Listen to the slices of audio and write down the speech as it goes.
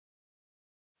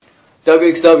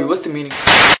WXW, what's the meaning?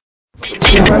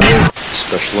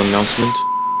 Special announcement.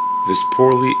 This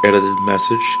poorly edited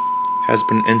message has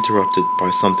been interrupted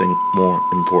by something more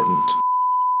important.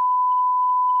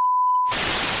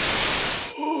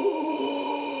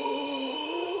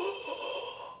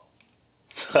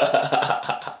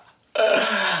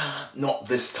 Not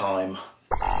this time.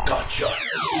 Gotcha.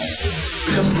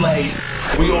 Because Blade,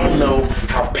 we all know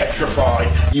how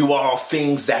petrified you are of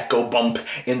things that go bump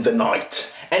in the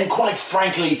night. And quite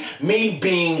frankly, me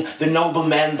being the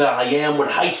nobleman that I am would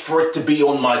hate for it to be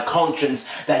on my conscience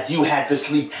that you had to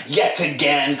sleep yet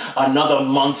again another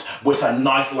month with a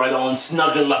nightlight on,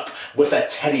 snuggle up with a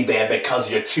teddy bear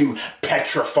because you're too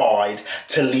petrified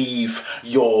to leave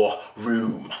your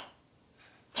room.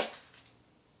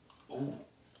 Ooh.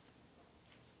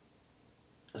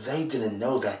 They didn't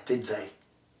know that, did they?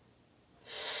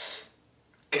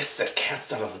 Guess the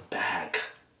cat's out of the bag.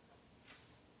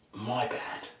 My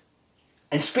bad.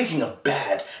 And speaking of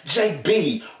bad,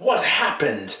 JB, what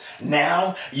happened?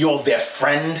 Now you're their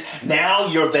friend? Now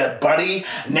you're their buddy?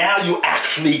 Now you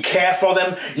actually care for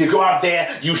them? You go out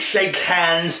there, you shake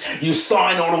hands, you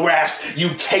sign autographs,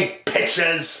 you take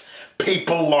pictures?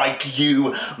 People like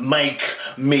you make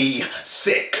me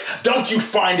sick. Don't you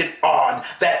find it odd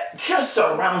that just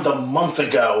around a month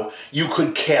ago, you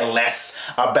could care less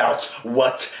about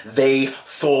what they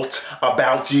thought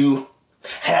about you?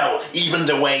 Hell, even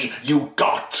the way you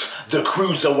got the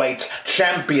Cruiserweight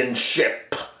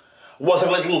Championship was a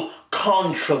little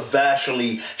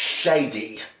controversially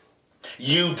shady.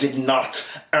 You did not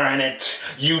earn it.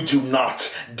 You do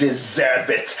not deserve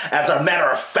it. As a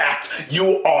matter of fact,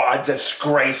 you are a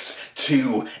disgrace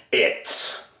to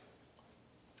it.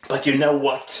 But you know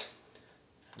what?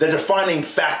 The defining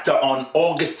factor on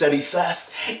August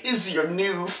 31st is your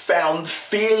newfound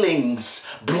feelings,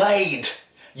 Blade.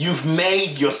 You've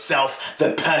made yourself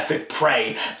the perfect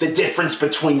prey. The difference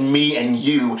between me and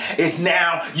you is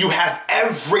now you have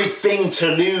everything to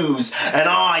lose and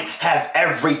I have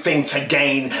everything to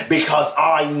gain because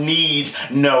I need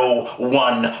no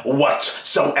one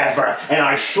whatsoever and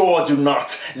I sure do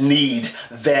not need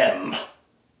them.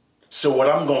 So what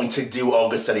I'm going to do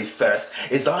August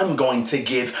 31st is I'm going to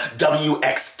give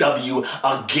WXW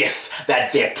a gift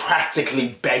that they're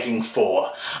practically begging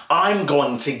for. I'm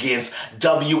going to give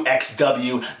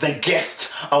WXW the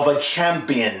gift of a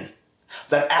champion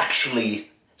that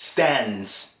actually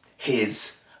stands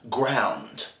his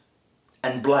ground.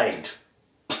 And Blade,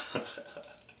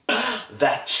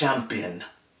 that champion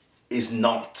is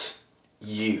not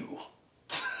you.